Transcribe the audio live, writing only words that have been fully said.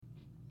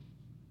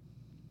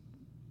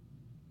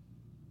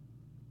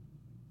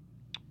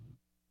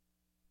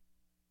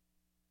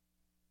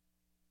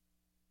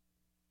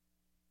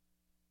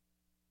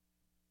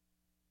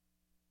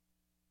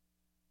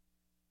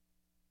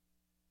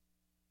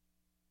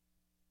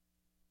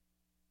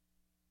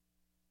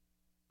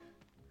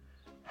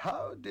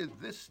How did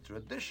this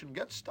tradition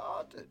get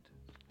started?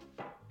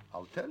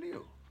 I'll tell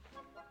you.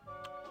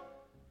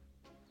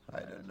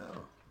 I don't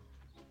know.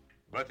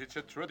 But it's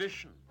a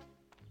tradition.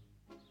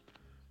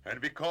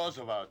 And because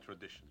of our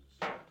traditions,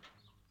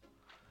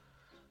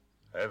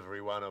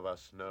 every one of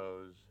us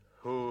knows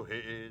who he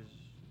is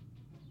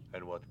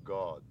and what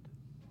God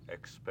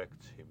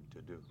expects him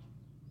to do.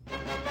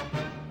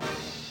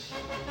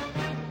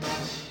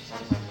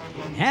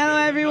 Hello,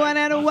 everyone,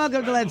 and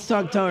welcome to Let's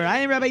Talk Torah. I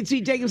am Rabbi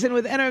Tzvi Jacobson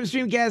with NRM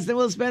Streamcast, and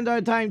we'll spend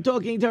our time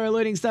talking Torah,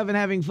 learning stuff, and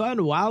having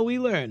fun while we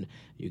learn.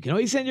 You can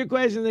always send your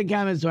questions and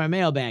comments to our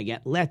mailbag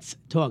at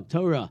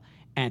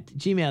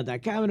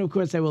letstalktorah@gmail.com, and of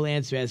course, I will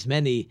answer as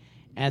many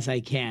as I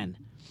can.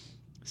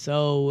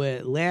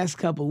 So, last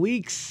couple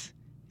weeks,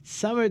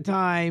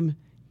 summertime,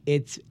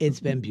 it's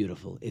been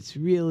beautiful. It's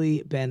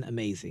really been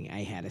amazing.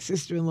 I had a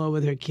sister-in-law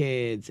with her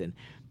kids, and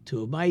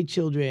two of my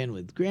children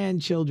with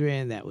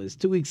grandchildren. That was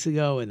 2 weeks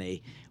ago, and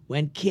they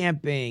went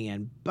camping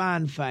and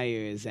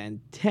bonfires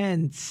and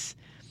tents,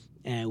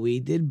 and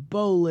we did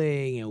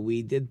bowling, and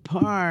we did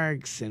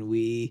parks, and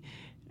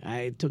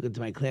I took it to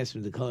my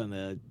classroom to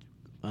color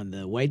on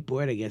the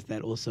whiteboard. I guess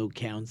that also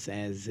counts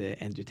as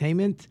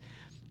entertainment.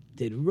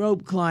 Did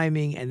rope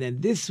climbing, and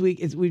then this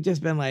week we've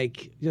just been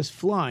just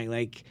flying,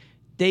 like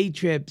day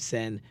trips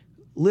and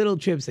little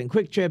trips and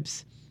quick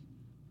trips.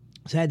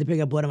 So I had to pick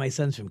up one of my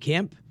sons from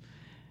camp.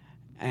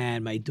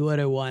 And my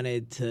daughter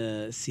wanted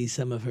to see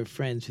some of her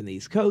friends from the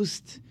East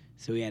Coast.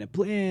 So we had it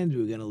planned.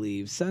 We were going to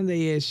leave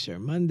Sunday-ish or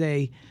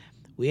Monday.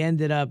 We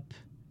ended up,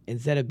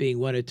 instead of being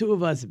one or two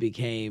of us, it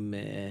became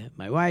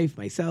my wife,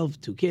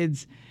 myself, 2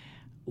 kids.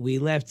 We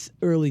left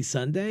early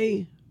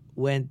Sunday,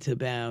 went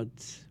about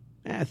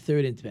a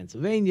third into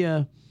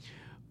Pennsylvania.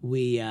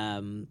 We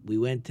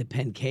went to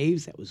Penn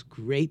Caves. That was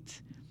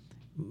great.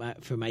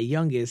 For my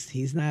youngest,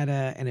 he's not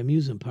an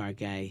amusement park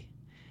guy.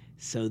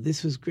 So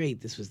this was great.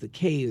 This was the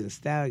caves, the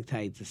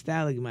stalactites, the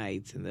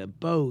stalagmites, and the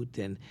boat,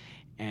 and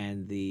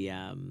they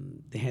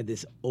had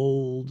this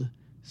old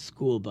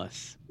school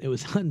bus. It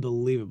was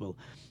unbelievable.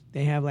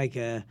 They have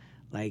it's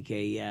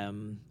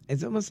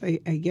almost I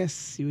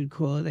guess you would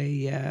call it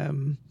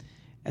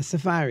a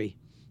safari,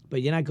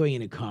 but you're not going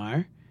in a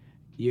car.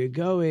 You're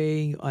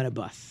going on a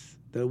bus.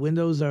 There's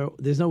no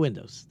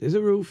windows. There's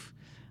a roof,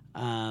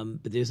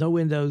 but there's no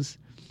windows,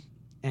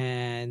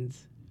 and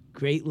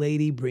great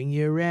lady bring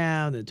you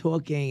around and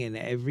talking, and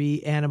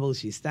every animal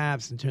she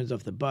stops and turns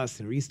off the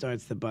bus and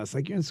restarts the bus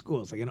like you're in school.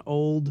 It's like an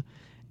old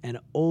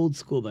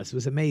school bus. It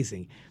was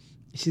amazing.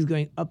 She's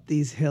going up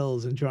these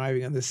hills and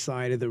driving on the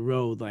side of the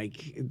road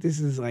like this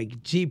is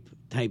like Jeep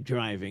type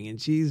driving, and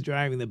she's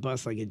driving the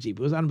bus like a Jeep.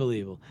 It was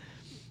unbelievable.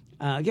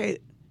 Okay,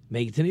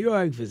 make it to New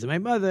York, visit my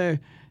mother.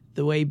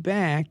 The way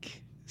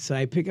back, so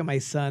I pick up my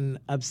son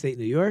upstate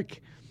New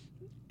York,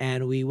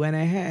 and we went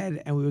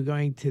ahead and we were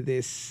going to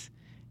this.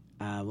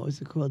 What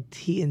was it called?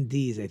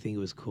 T&D's, I think it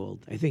was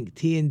called. I think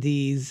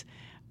T&D's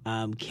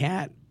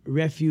cat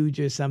refuge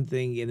or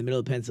something in the middle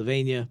of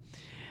Pennsylvania.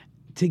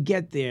 To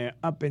get there,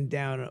 up and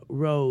down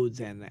roads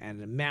and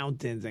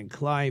mountains and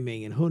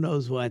climbing and who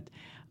knows what.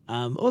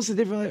 Also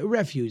different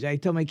refuge. I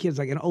told my kids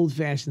like an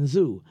old-fashioned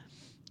zoo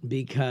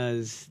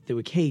because there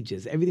were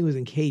cages. Everything was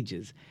in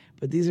cages.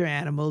 But these are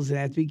animals that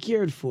have to be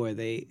cared for.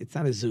 It's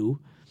not a zoo.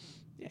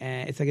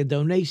 It's like a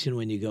donation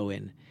when you go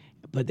in.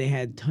 But they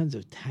had tons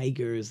of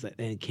tigers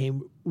and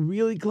came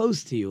really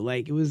close to you.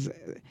 Like it was,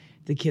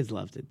 the kids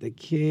loved it. The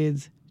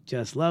kids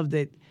just loved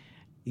it.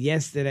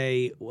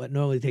 Yesterday, what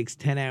normally takes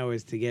 10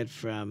 hours to get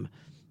from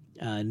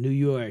New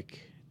York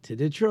to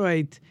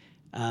Detroit,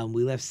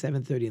 we left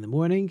 7:30 in the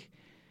morning.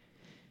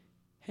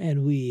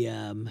 And we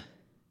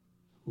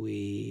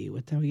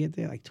what time we get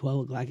there? Like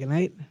 12 o'clock at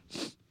night.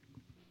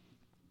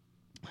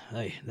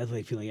 That's why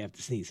I feel like I have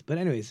to sneeze. But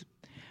anyways,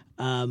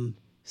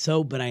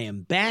 but I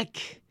am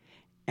back.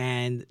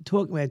 And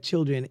talking about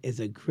children is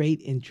a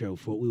great intro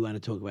for what we want to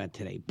talk about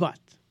today. But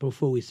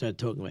before we start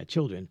talking about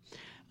children,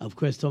 of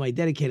course, to all my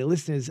dedicated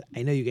listeners,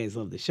 I know you guys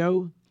love the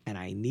show, and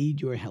I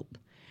need your help.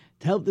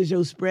 To help the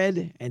show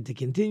spread and to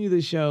continue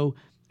the show,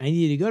 I need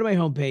you to go to my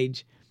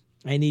homepage.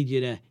 I need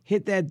you to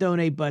hit that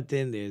donate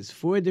button. There's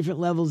 4 different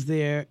levels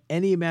there.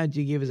 Any amount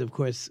you give is, of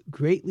course,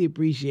 greatly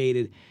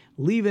appreciated.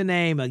 Leave a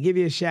name. I'll give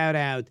you a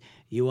shout-out.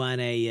 You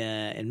want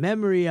in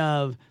memory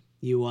of...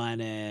 You want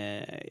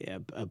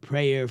a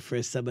prayer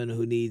for someone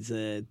who needs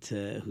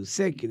who's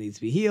sick and needs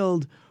to be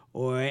healed,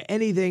 or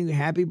anything.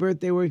 Happy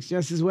birthday works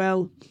just as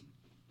well.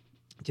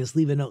 Just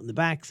leave a note in the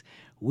box.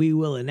 We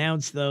will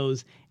announce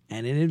those,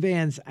 and in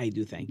advance, I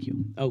do thank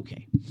you.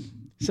 Okay,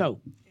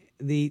 so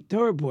the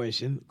Torah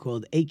portion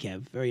called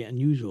Akev, very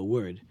unusual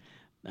word.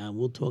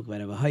 We'll talk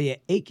about it.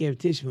 Akev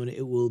Tishmun.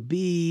 It will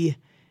be.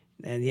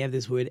 And you have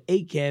this word,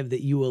 akev,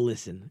 that you will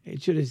listen.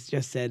 It should have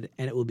just said,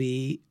 and it will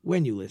be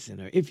when you listen,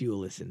 or if you will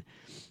listen.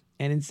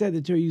 And instead,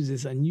 the Torah uses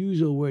this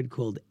unusual word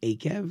called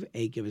akev.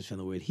 Akev is from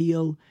the word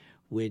heal,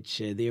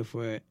 which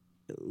therefore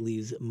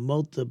leaves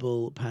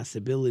multiple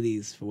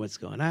possibilities for what's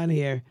going on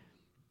here.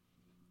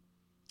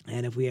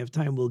 And if we have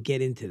time, we'll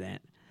get into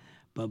that.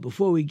 But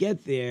before we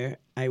get there,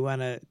 I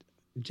want to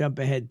jump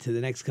ahead to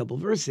the next couple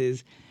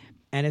verses,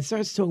 and it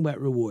starts talking about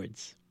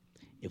rewards.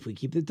 If we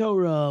keep the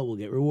Torah, we'll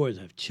get rewards.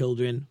 I have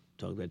children.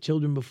 Talked about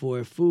children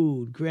before.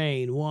 Food,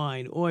 grain,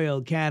 wine,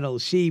 oil, cattle,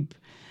 sheep.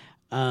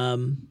 A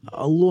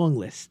long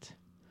list.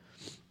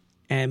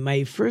 And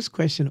my first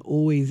question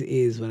always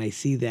is when I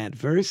see that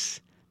verse,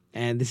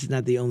 and this is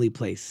not the only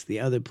place. The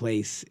other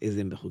place is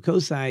in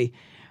Bechukosai.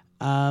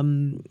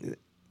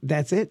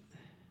 That's it.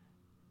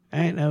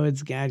 I know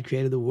it's God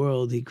created the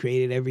world. He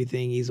created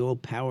everything. He's all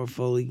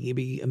powerful. He gave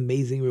me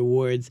amazing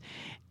rewards,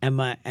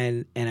 and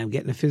I'm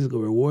getting a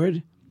physical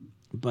reward.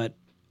 But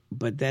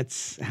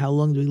that's how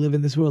long do we live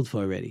in this world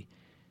for already?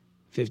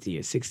 50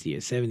 years, 60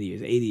 years, 70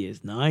 years, 80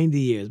 years, 90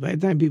 years. By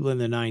the time people are in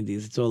their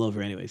 90s, it's all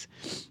over anyways.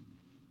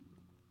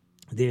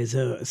 There's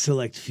a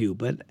select few,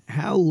 but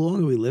how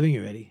long are we living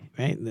already,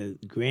 right? In the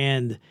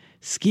grand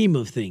scheme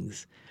of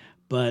things.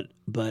 But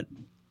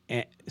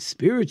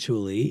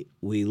spiritually,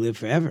 we live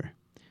forever.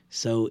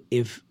 So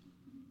if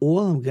all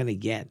I'm going to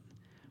get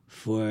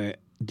for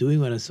doing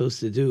what I'm supposed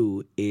to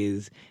do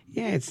is,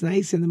 it's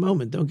nice in the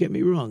moment, don't get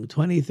me wrong,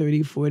 20,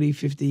 30, 40,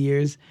 50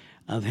 years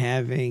of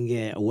having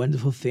a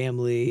wonderful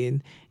family,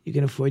 and you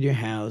can afford your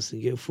house,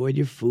 and you can afford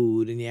your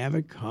food, and you have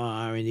a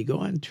car, and you go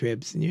on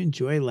trips, and you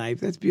enjoy life.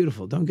 That's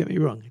beautiful. Don't get me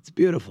wrong. It's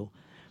beautiful.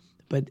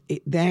 But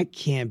that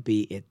can't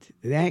be it.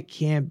 That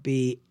can't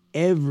be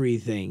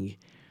everything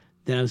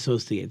that I'm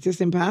supposed to get. It's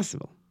just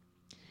impossible.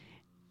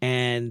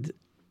 And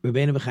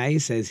Rabbeinu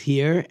Bechai says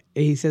here,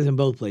 he says in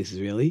both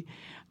places really,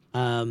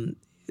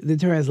 the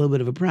Torah has a little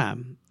bit of a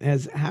problem.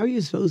 As how are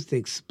you supposed to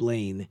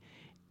explain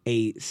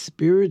a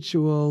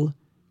spiritual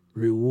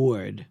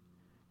reward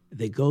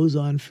that goes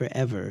on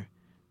forever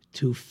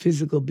to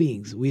physical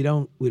beings? We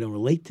don't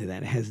relate to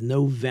that. It has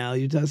no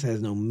value to us, it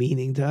has no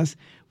meaning to us.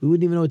 We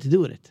wouldn't even know what to do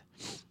with it.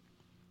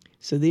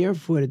 So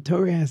therefore the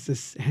Torah has to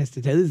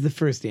tell. This is the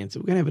first answer.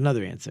 We're gonna have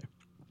another answer.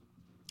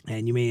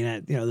 And you may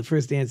not, the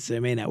first answer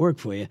may not work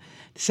for you.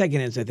 The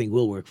second answer I think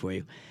will work for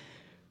you.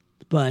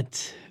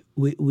 But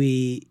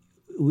we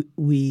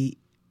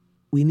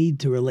need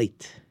to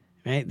relate,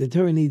 right? The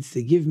Torah needs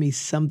to give me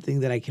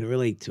something that I can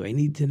relate to. I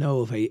need to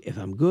know if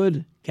I'm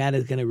good, God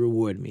is going to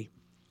reward me.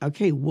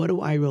 Okay, what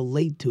do I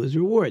relate to as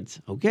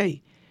rewards?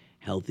 Okay,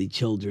 healthy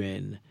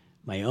children,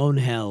 my own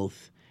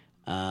health,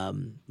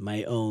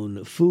 my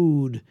own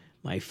food,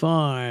 my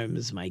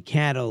farms, my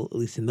cattle, at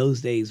least in those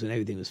days when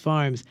everything was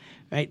farms,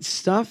 right?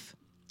 Stuff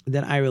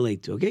that I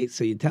relate to. Okay,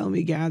 so you tell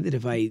me, God, that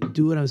if I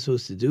do what I'm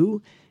supposed to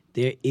do,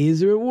 there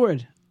is a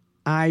reward.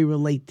 I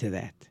relate to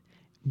that.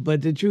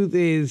 But the truth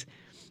is,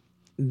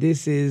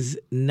 this is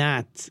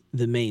not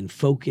the main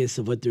focus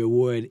of what the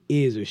reward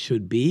is or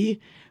should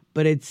be,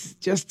 but it's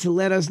just to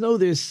let us know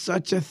there's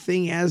such a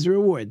thing as a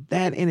reward.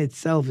 That in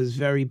itself is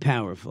very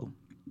powerful.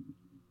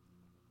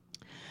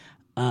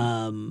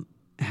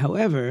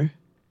 However,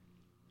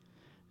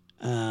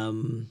 I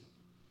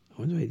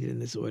wonder what I did in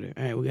this order.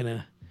 All right,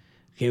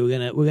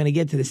 we're gonna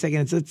get to the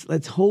second. So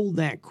let's hold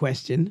that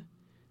question.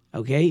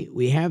 Okay,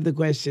 we have the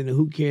question,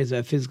 who cares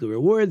about physical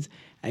rewards?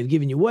 I've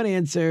given you one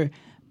answer,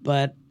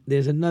 but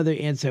there's another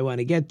answer I want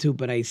to get to,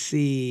 but I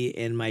see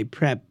in my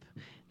prep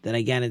that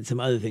I got into some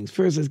other things.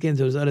 First, let's get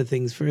into those other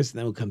things first, and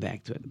then we'll come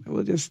back to it.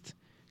 We'll just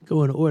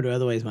go in order,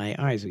 otherwise my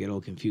eyes will get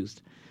all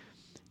confused.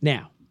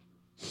 Now,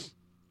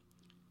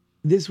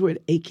 this word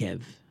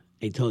Akev,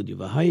 I told you,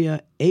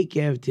 Vahaya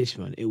Akev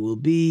Tishman. It will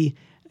be,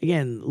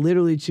 again,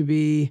 literally it should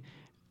be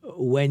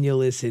when you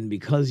listen,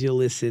 because you'll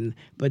listen,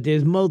 but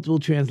there's multiple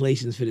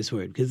translations for this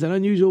word, because it's an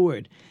unusual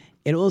word.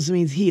 It also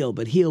means heal,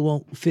 but heal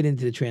won't fit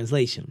into the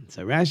translation.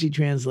 So Rashi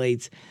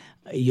translates,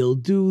 you'll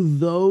do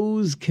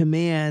those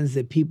commands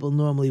that people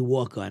normally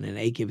walk on, and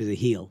Akev is a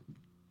heel.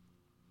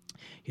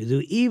 You'll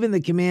do even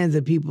the commands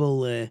that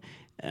people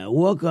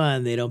walk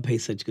on. They don't pay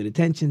such good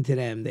attention to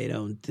them. They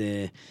don't.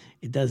 It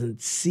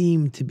doesn't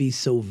seem to be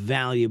so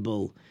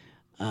valuable.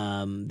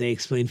 They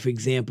explain, for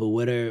example,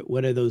 what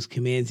are those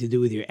commands you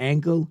do with your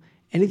ankle?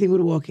 Anything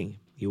with walking.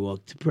 You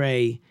walk to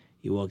pray.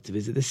 You walk to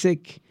visit the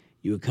sick.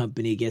 You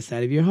accompany guests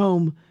out of your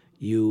home.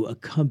 You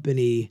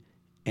accompany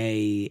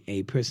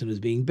a person who's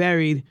being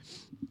buried.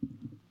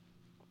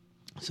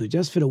 So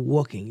just for the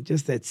walking,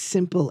 just that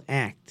simple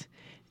act,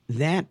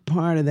 that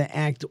part of the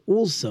act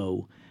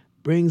also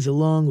brings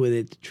along with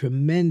it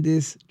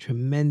tremendous,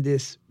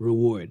 tremendous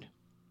reward.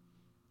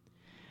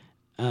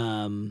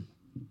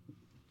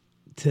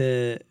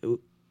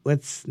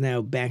 Let's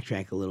now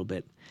backtrack a little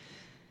bit.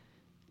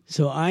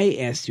 So I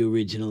asked you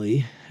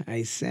originally,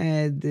 I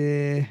said,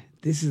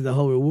 this is the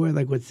whole reward,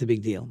 like what's the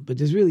big deal? But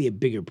there's really a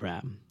bigger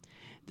problem.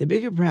 The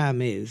bigger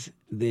problem is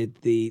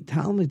that the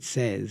Talmud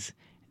says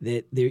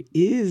that there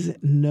is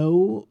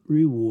no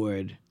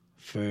reward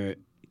for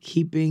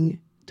keeping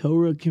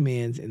Torah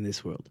commands in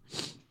this world.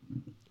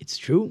 It's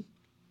true.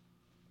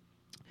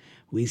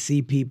 We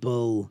see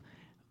people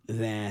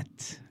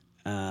that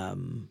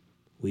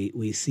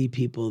we see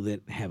people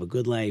that have a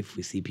good life.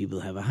 We see people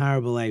that have a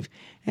horrible life.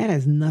 That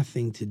has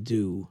nothing to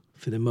do,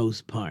 for the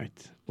most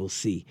part, we'll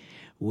see.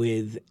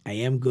 With I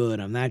am good,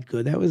 I'm not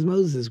good. That was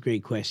Moses'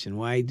 great question.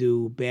 Why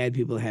do bad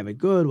people have it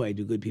good? Why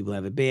do good people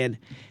have it bad?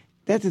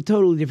 That's a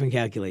totally different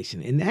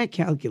calculation. In that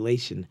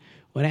calculation,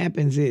 what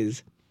happens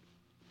is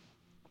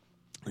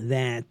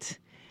that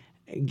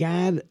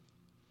God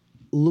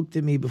looked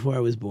at me before I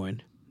was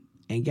born,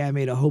 and God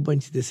made a whole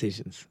bunch of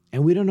decisions.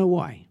 And we don't know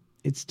why.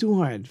 It's too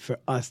hard for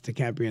us to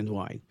comprehend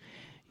why.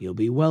 You'll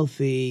be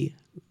wealthy,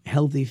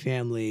 healthy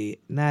family,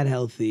 not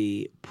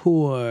healthy,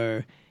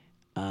 poor,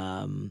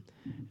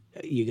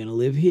 you're going to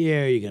live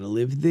here, you're going to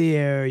live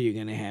there, you're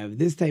going to have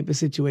this type of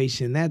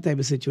situation, that type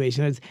of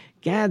situation.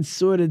 God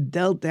sort of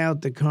dealt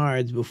out the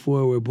cards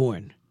before we're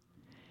born.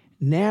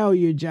 Now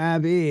your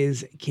job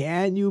is,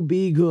 can you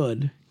be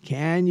good?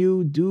 Can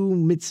you do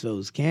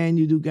mitzvos? Can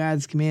you do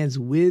God's commands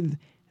with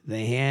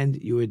the hand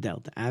you were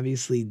dealt?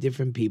 Obviously,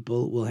 different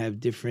people will have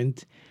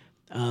different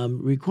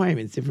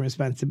requirements, different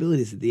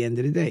responsibilities at the end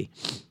of the day.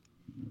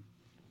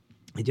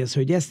 I just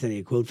heard yesterday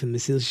a quote from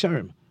Mesil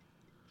Sharm.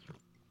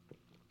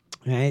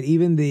 Right?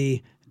 Even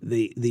the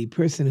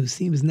person who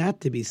seems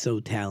not to be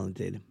so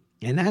talented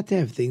and not to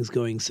have things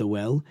going so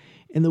well,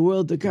 in the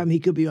world to come, he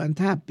could be on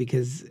top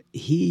because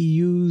he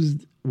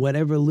used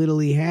whatever little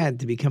he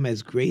had to become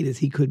as great as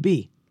he could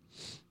be.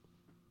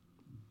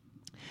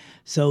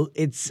 So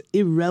it's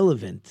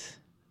irrelevant,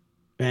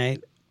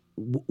 right?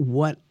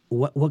 What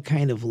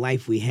kind of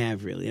life we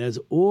have, really. As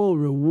all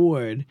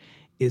reward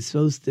is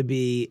supposed to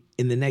be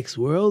in the next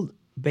world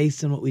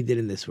based on what we did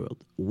in this world.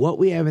 What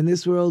we have in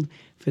this world,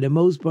 for the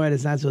most part,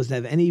 is not supposed to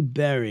have any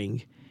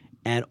bearing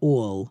at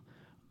all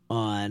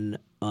on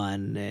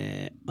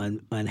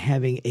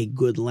having a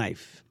good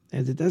life.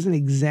 As it doesn't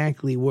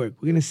exactly work.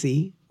 We're going to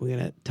see. We're going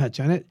to touch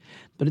on it.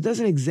 But it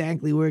doesn't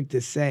exactly work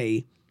to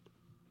say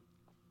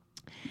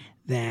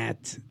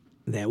that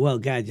well,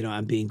 God,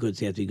 I'm being good,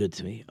 so you have to be good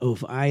to me. Oh,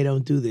 if I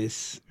don't do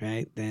this,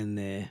 right,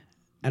 then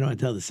I don't want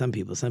to tell this. Some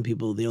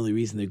people, the only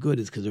reason they're good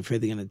is because they're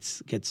afraid they're going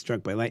to get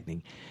struck by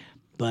lightning.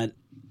 But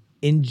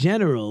in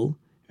general,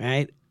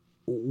 right,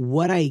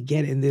 what I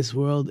get in this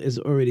world is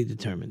already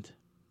determined.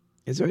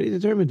 It's already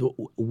determined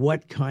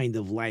what kind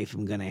of life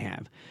I'm going to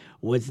have.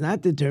 What's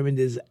not determined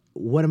is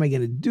what am I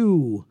going to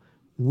do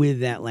with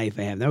that life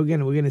I have. Now we're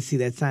going to see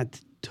that's not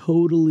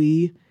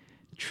totally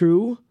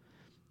true,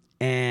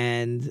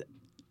 and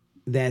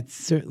that's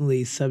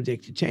certainly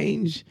subject to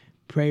change.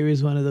 Prayer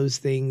is one of those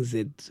things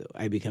that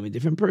I become a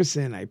different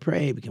person. I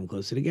pray, become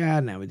closer to God,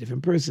 and I'm a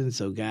different person,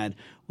 so God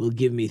will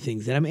give me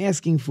things that I'm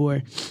asking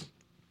for.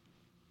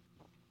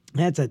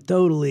 That's a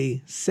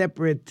totally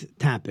separate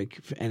topic,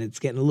 and it's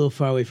getting a little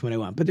far away from what I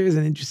want. But there is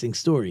an interesting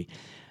story.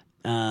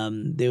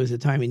 There was a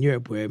time in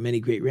Europe where many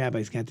great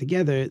rabbis got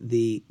together.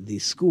 The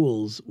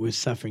schools were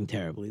suffering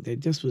terribly. There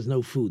just was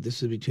no food.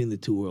 This was between the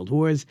two world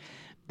wars.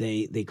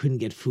 They couldn't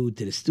get food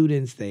to the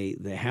students.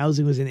 The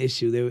housing was an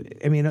issue.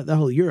 The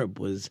whole Europe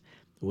was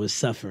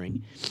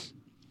suffering.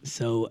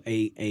 So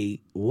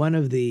one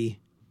of the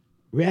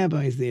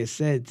rabbis there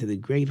said to the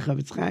great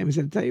Chavetz Chaim, he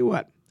said, "I'll tell you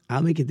what,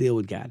 I'll make a deal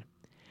with God.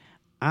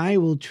 I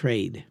will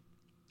trade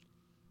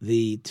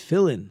the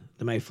tefillin,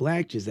 my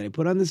phylacteries that I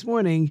put on this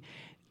morning.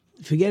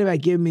 Forget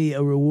about giving me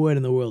a reward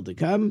in the world to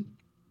come.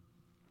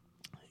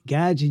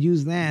 God should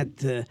use that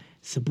to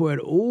support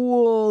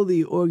all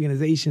the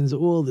organizations,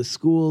 all the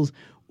schools,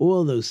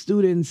 all those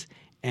students,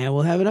 and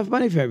we'll have enough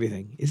money for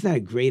everything." Isn't that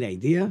a great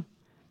idea?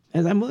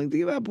 As I'm willing to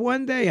give up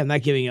one day. I'm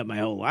not giving up my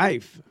whole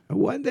life.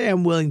 One day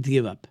I'm willing to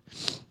give up.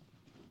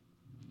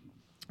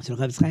 So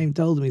Chavetz Chaim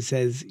told him, he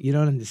says, you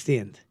don't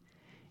understand.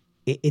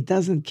 It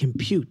doesn't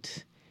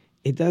compute.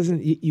 It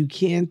doesn't. You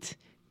can't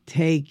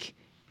take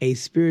a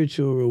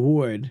spiritual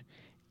reward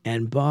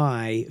and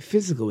buy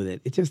physical with it.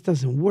 It just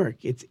doesn't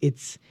work. It's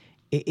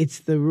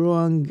the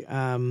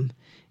wrong.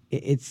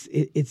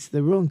 It's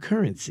the wrong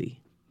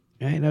currency.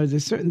 Right? Now,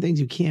 there's certain things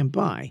you can't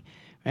buy.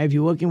 Right? If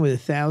you walk in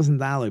with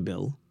 $1,000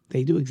 bill,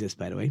 they do exist,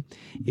 by the way.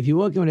 If you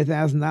walk in with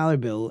 $1,000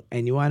 bill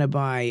and you want to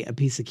buy a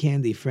piece of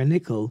candy for a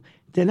nickel,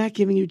 they're not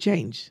giving you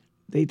change.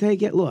 They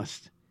get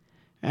lost.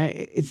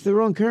 Right? It's the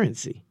wrong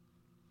currency.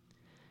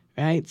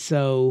 Right?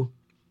 So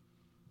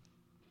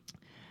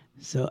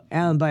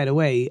Alan, by the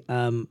way,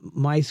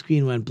 my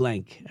screen went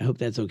blank. I hope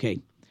that's okay.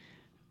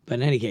 But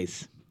in any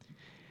case,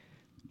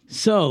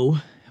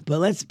 but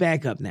let's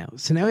back up now.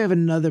 So now we have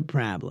another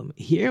problem.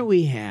 Here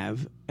we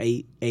have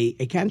a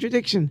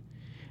contradiction.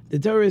 The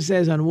Torah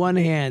says, on one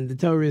hand, the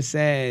Torah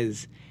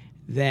says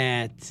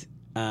that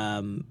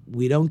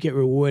we don't get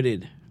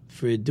rewarded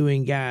for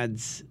doing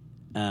God's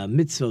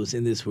mitzvos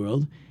in this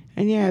world.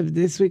 And you have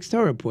this week's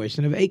Torah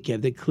portion of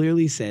Eikev that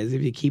clearly says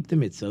if you keep the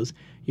mitzvos,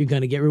 you're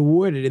going to get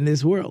rewarded in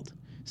this world.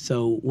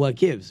 So what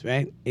gives,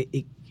 right?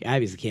 It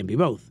obviously can't be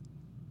both.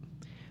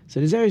 So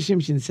the Zera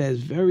Shimshon says,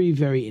 very,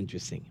 very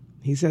interesting.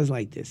 He says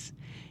like this.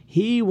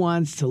 He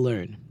wants to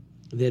learn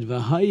that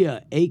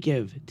Vahaya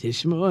Eikev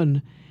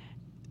Tishma'un,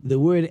 the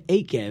word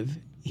Eikev,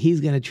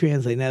 he's going to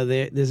translate. Now,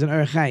 there's an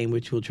Orach Chaim,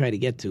 which we'll try to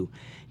get to.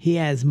 He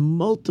has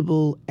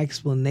multiple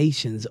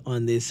explanations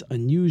on this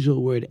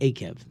unusual word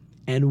Eikev.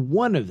 And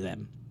one of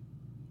them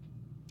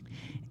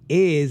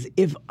is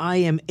if I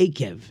am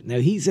Akev. Now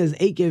he says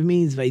Akev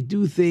means if I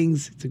do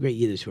things, it's a great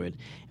Yiddish word,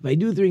 if I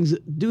do things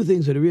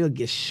with a real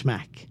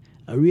geschmack,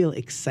 a real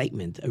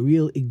excitement, a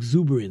real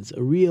exuberance,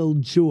 a real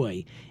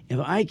joy, if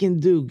I can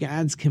do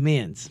God's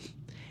commands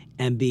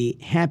and be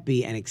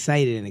happy and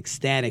excited and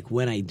ecstatic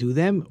when I do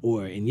them,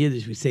 or in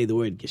Yiddish we say the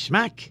word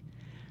geschmack,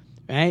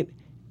 right?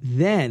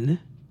 Then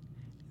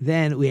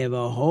we have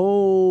a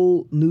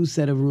whole new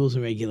set of rules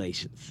and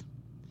regulations.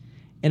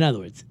 In other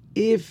words,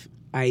 if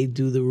I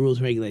do the rules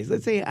and regulations,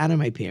 let's say I honor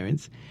my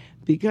parents,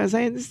 because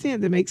I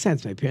understand it makes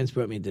sense. My parents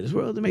brought me into this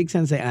world, it makes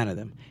sense I honor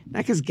them. Not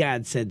because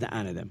God said to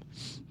honor them.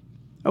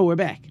 Oh, we're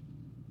back.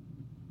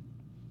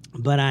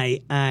 But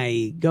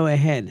I go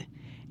ahead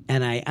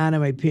and I honor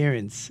my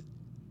parents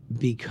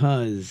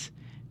because,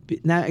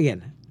 now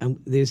again,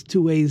 there's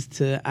two ways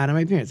to honor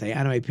my parents. I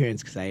honor my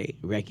parents because I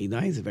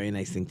recognize a very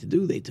nice thing to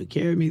do. They took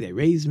care of me. They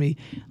raised me.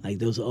 Like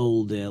those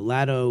old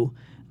Lotto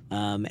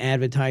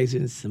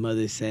advertisements. The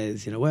mother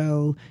says,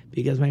 well,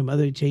 because my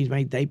mother changed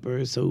my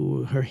diaper,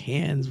 so her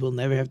hands will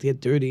never have to get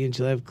dirty and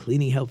she'll have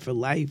cleaning help for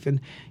life, and,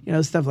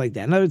 stuff like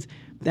that. In other words,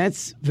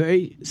 that's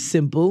very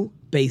simple,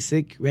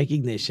 basic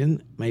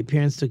recognition. My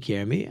parents took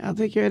care of me. I'll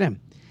take care of them.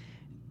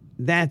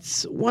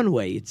 That's one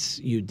way.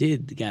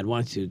 God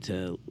wants you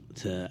to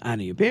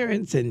honor your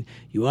parents, and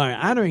you are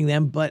honoring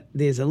them, but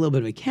there's a little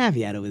bit of a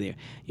caveat over there.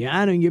 You're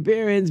honoring your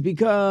parents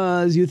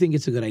because you think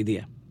it's a good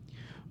idea.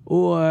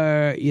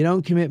 Or you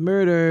don't commit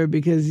murder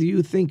because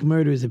you think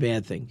murder is a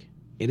bad thing.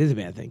 It is a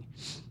bad thing.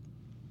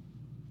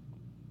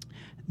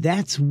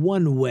 That's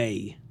one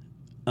way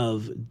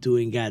of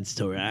doing God's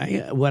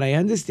Torah. What I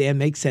understand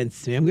makes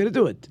sense to me. I'm going to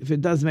do it. If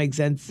it does make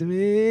sense to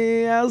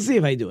me, I'll see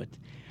if I do it.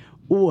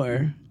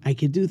 Or I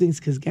could do things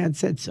because God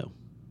said so.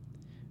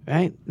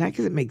 Right? Not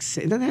because it makes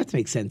sense. It doesn't have to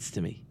make sense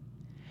to me.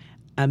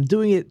 I'm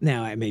doing it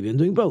now. Maybe I'm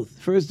doing both.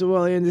 First of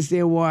all, I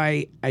understand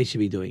why I should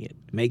be doing it.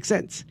 It makes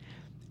sense.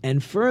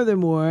 And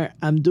furthermore,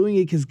 I'm doing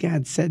it because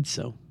God said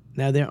so.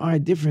 Now, there are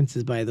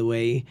differences, by the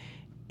way,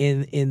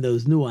 in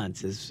those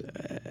nuances.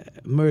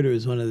 Murder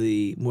is one of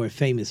the more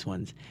famous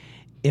ones.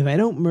 If I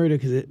don't murder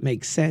because it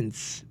makes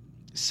sense,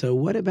 so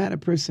what about a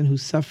person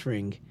who's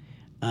suffering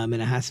in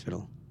a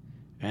hospital,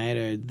 right?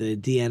 Or the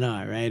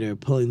DNR, right? Or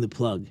pulling the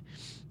plug.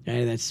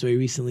 Right? That story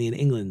recently in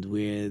England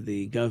where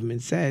the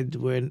government said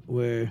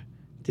where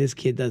this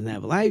kid doesn't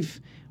have a life,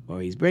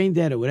 or he's brain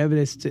dead, or whatever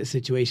this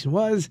situation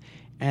was,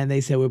 and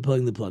they said, we're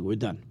pulling the plug, we're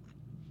done.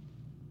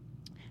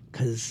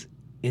 Because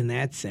in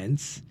that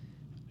sense,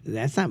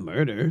 that's not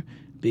murder,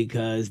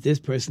 because this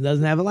person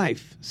doesn't have a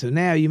life. So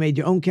now you made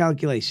your own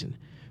calculation.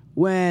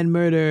 When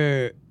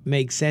murder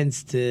makes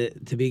sense to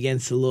be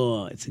against the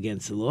law, it's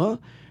against the law.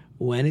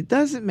 When it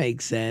doesn't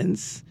make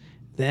sense,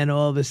 then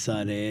all of a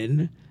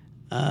sudden,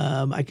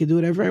 I could do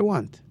whatever I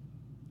want.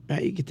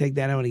 Right? You could take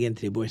that. I don't want to get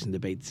into the abortion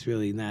debate. It's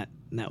really not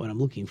what I'm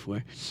looking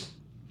for.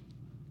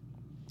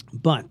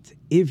 But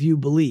if you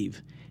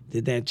believe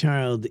that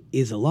child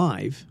is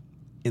alive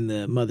in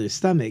the mother's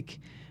stomach,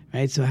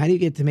 right? So how do you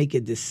get to make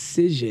a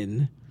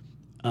decision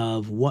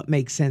of what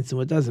makes sense and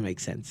what doesn't make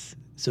sense?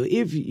 So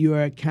if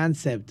your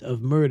concept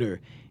of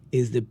murder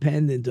is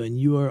dependent on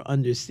your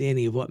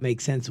understanding of what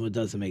makes sense and what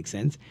doesn't make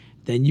sense,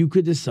 then you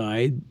could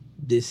decide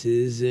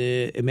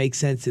it makes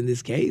sense in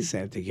this case. I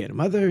have to take care of the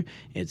mother.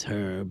 It's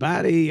her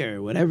body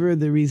or whatever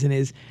the reason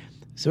is.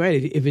 So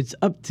right, if it's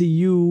up to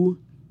you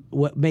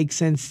what makes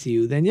sense to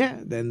you,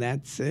 then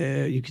that's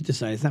you could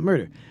decide it's not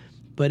murder.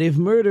 But if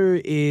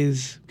murder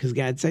is because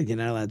God said you're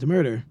not allowed to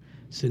murder,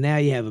 so now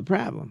you have a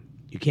problem.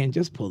 You can't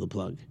just pull the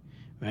plug,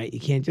 right? You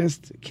can't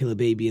just kill a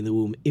baby in the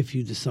womb if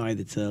you decide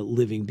it's a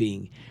living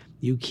being.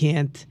 You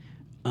can't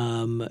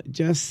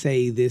just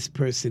say this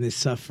person is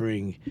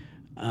suffering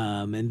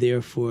and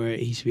therefore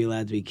he should be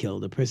allowed to be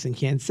killed. A person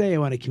can't say I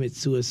want to commit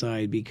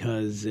suicide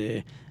because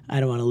I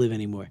don't want to live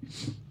anymore.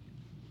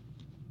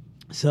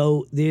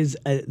 So there's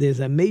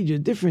a major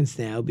difference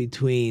now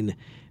between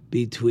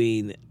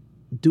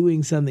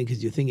doing something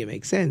because you think it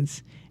makes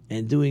sense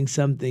and doing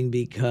something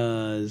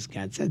because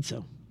God said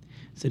so.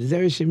 So the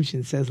Zera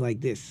Shimshon says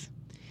like this: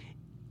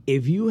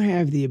 if you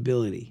have the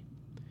ability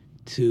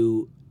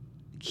to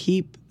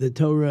keep the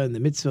Torah and the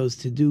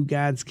mitzvos, to do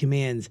God's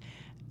commands,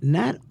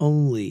 not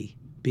only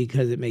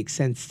because it makes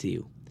sense to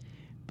you,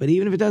 but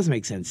even if it doesn't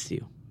make sense to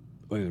you,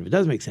 or even if it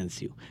does make sense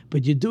to you,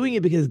 but you're doing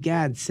it because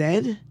God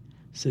said,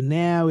 so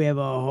now we have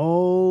a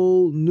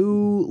whole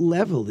new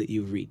level that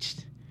you've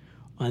reached.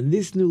 On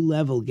this new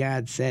level,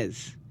 God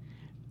says,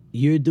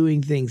 you're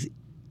doing things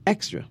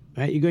extra,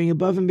 right? You're going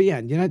above and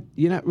beyond.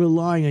 You're not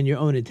relying on your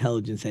own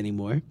intelligence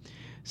anymore.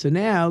 So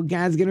now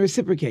God's going to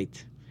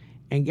reciprocate.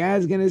 And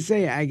God's going to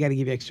say, I got to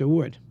give you extra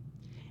reward.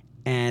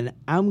 And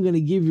I'm going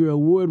to give you a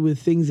reward with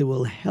things that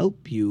will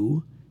help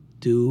you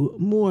do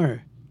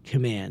more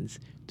commands,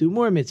 do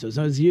more mitzvahs.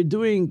 So you're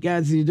doing,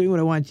 God says, you're doing what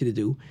I want you to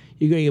do.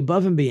 You're going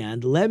above and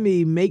beyond. Let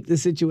me make the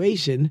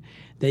situation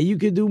that you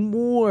can do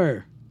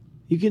more.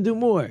 You can do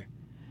more.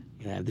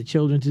 You'll have the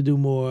children to do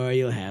more.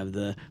 You'll have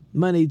the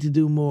money to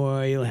do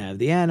more. You'll have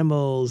the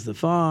animals, the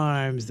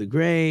farms, the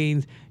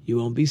grains. You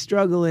won't be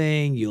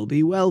struggling. You'll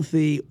be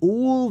wealthy.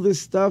 All the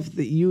stuff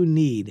that you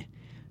need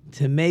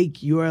to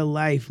make your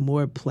life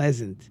more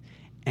pleasant,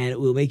 and it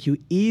will make you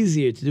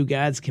easier to do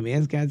God's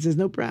commands. God says,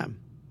 no problem.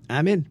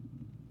 I'm in.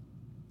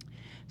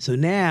 So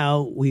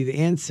now we've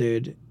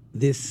answered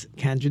this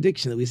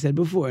contradiction that we said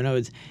before. In other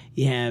words,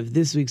 you have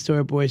this week's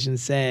Torah portion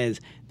says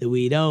that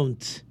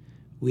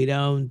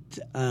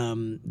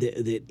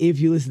that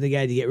if you listen to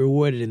God, you get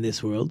rewarded in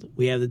this world.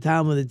 We have the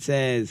Talmud that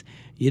says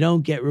you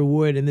don't get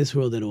rewarded in this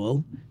world at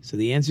all. So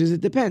the answer is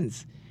it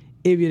depends.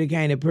 If you're the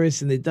kind of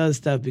person that does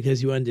stuff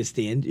because you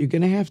understand, you're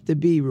going to have to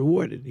be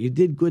rewarded. You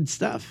did good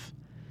stuff,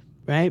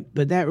 right?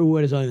 But that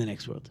reward is only in the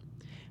next world.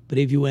 But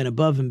if you went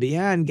above and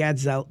beyond,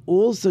 God will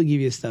also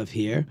give you stuff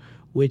here,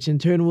 which in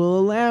turn will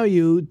allow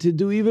you to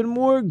do even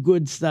more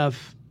good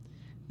stuff.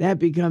 That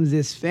becomes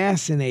this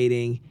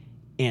fascinating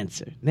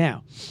answer.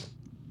 Now,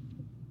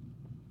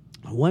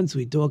 once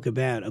we talk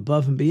about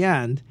above and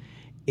beyond,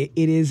 it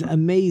is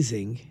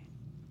amazing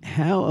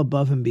how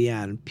above and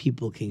beyond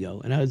people can go.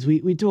 And as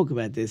we talk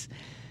about this,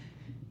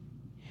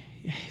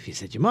 if you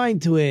set your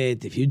mind to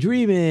it, if you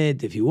dream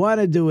it, if you want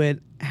to do it,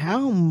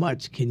 how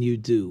much can you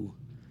do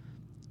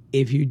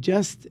if you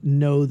just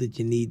know that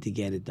you need to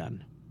get it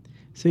done?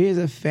 So here's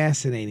a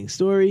fascinating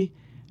story.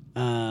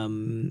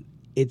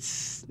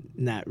 It's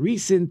not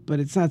recent, but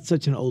it's not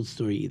such an old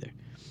story either.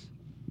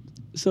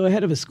 So a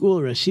head of a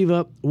school, Rosh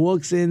Yeshiva,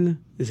 walks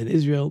in, is in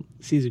Israel,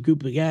 sees a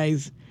group of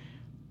guys,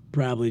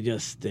 probably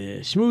just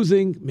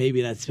schmoozing,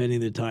 maybe not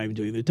spending their time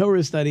doing their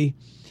Torah study,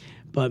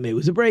 but maybe it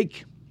was a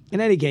break. In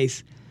any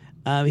case,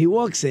 he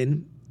walks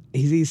in,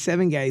 he sees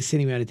 7 guys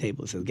sitting around a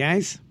table. He says,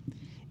 guys,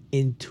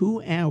 in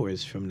 2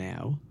 hours from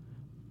now,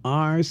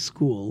 our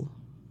school,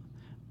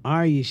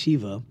 our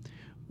yeshiva,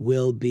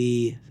 will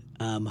be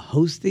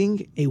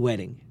hosting a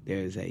wedding.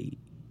 There's a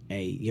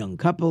young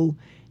couple,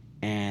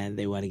 and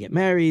they want to get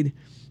married,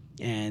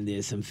 and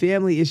there's some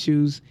family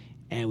issues,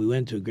 and we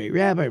went to a great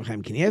rabbi, Reb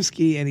Chaim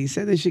Kanievsky, and he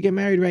said they should get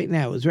married right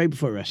now. It was right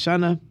before Rosh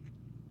Hashanah.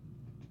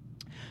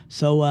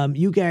 So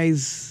you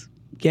guys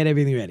get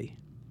everything ready.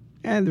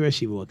 And the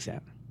Rosh Yeshiva walks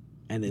out,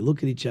 and they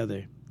look at each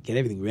other. Get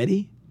everything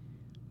ready?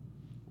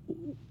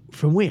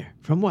 From where?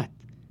 From what?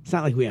 It's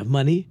not like we have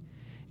money.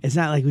 It's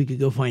not like we could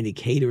go find a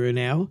caterer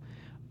now,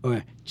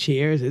 or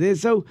chairs or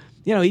this. So,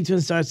 each one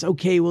starts,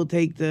 okay, we'll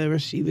take the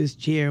Rosh Yeshiva's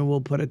chair and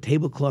we'll put a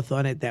tablecloth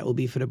on it that will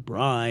be for the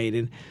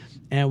bride,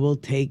 and we'll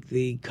take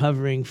the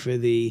covering for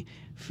the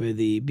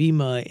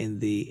bima in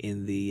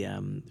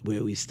the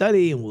where we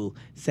study, and we'll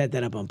set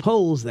that up on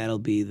poles. That'll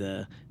be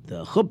the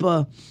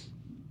chuppah.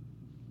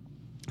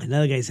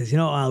 Another guy says,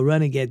 I'll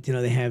run and get,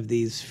 they have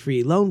these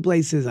free loan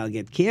places. I'll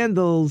get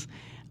candles.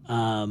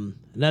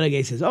 Another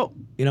guy says,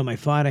 my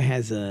father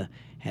has a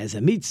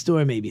meat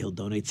store. Maybe he'll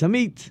donate some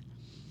meat.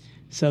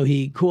 So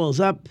he calls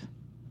up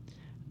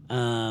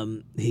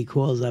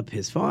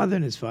his father,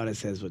 and his father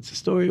says, what's the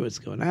story? What's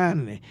going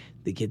on? And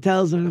the kid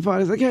tells him, and the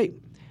father's like, hey,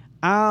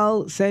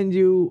 I'll send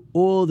you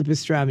all the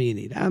pastrami you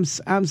need. I'm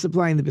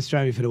supplying the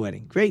pastrami for the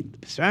wedding. Great. The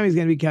pastrami's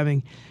going to be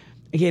coming.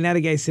 Okay, now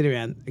the guys sit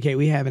around. Okay,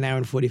 we have an hour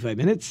and 45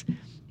 minutes.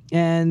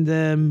 And,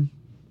 so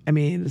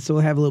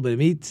we'll have a little bit of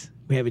meat.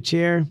 We have a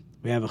chair.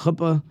 We have a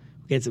chuppah.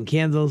 We get some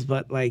candles,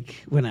 but,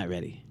 we're not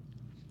ready.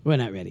 We're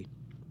not ready.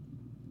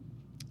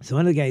 So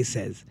one of the guys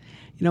says,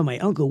 my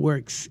uncle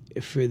works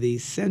for the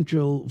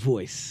Central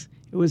Voice.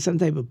 It was some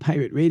type of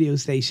pirate radio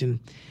station,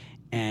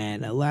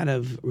 and a lot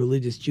of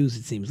religious Jews,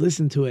 it seems,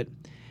 listen to it.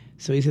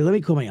 So he said, let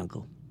me call my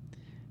uncle.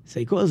 So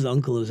he calls his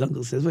uncle. His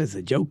uncle says, well, it's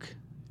a joke.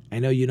 I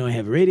know you I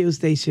have a radio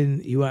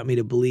station. You want me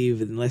to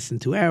believe in less than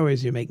 2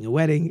 hours you're making a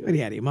wedding? What are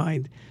you out of your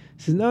mind?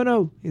 He says,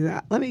 no. He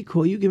says, let me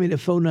call you. Give me the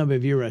phone number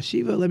of your Rosh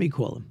Yeshiva. Let me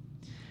call him.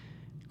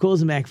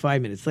 Calls him back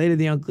 5 minutes later.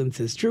 The uncle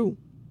says, true.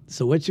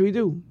 So what should we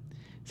do?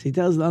 So he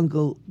tells the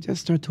uncle,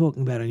 just start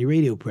talking about it on your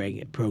radio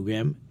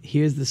program.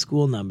 Here's the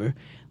school number.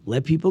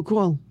 Let people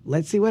call.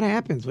 Let's see what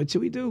happens. What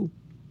should we do?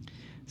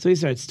 So he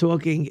starts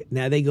talking.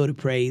 Now they go to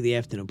pray the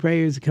afternoon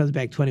prayers. It comes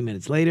back 20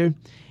 minutes later,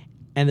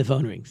 and the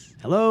phone rings.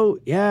 Hello?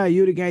 Yeah,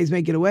 you the guys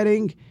making a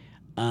wedding?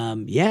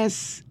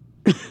 Yes.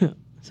 Sorry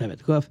about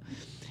the cough.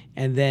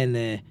 And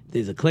then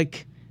there's a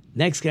click.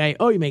 Next guy,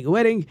 you make a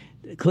wedding?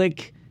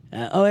 Click.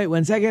 Wait,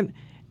 1 second.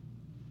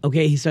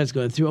 Okay, he starts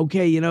going through.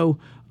 Okay,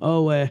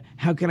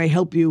 how can I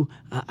help you?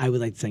 I would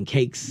like to send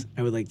cakes.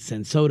 I would like to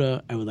send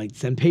soda. I would like to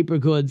send paper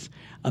goods.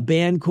 A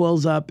band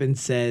calls up and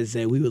says,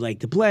 we would like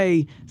to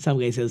play. Some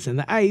guy says, send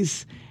the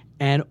ice.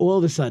 And all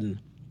of a sudden,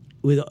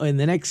 in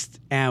the next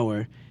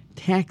hour,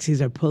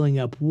 taxis are pulling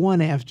up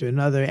one after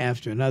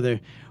another.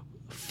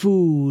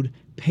 Food,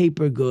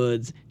 paper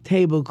goods,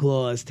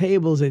 tablecloths,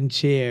 tables and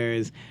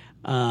chairs,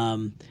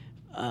 all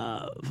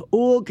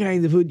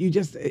kinds of food. You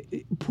just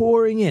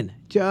pouring in.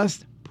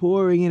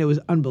 It was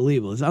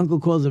unbelievable. His uncle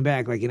calls him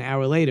back like an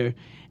hour later,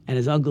 and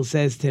his uncle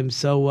says to him,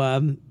 so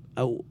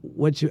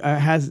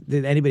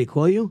did anybody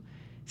call you?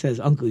 He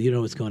says, Uncle, you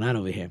know what's going on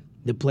over here.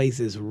 The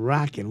place is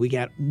rocking. We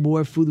got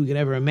more food than we could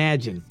ever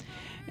imagine.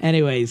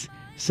 Anyways,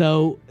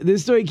 so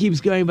this story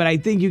keeps going, but I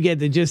think you get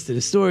the gist of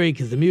the story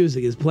because the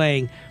music is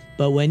playing.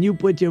 But when you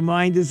put your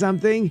mind to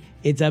something,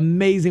 it's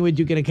amazing what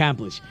you can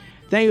accomplish.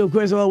 Thank you, of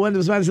course, all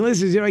wonderful sponsors and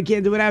listeners. I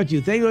can't do without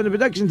you. Thank you on the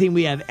production team.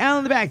 We have Al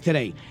in the back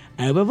today.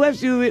 I hope I've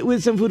left you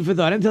with some food for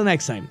thought. Until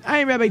next time, I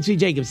am Rabbi Tzvi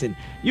Jacobson.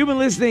 You've been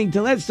listening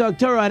to Let's Talk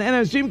Torah on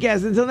NM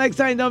Streamcast. Until next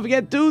time, don't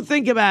forget to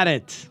think about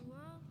it.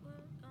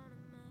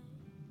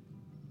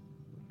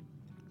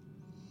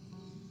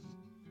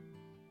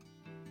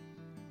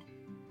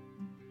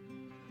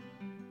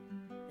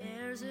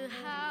 There's a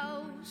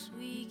house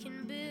we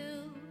can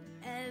build,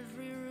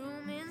 every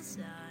room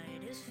inside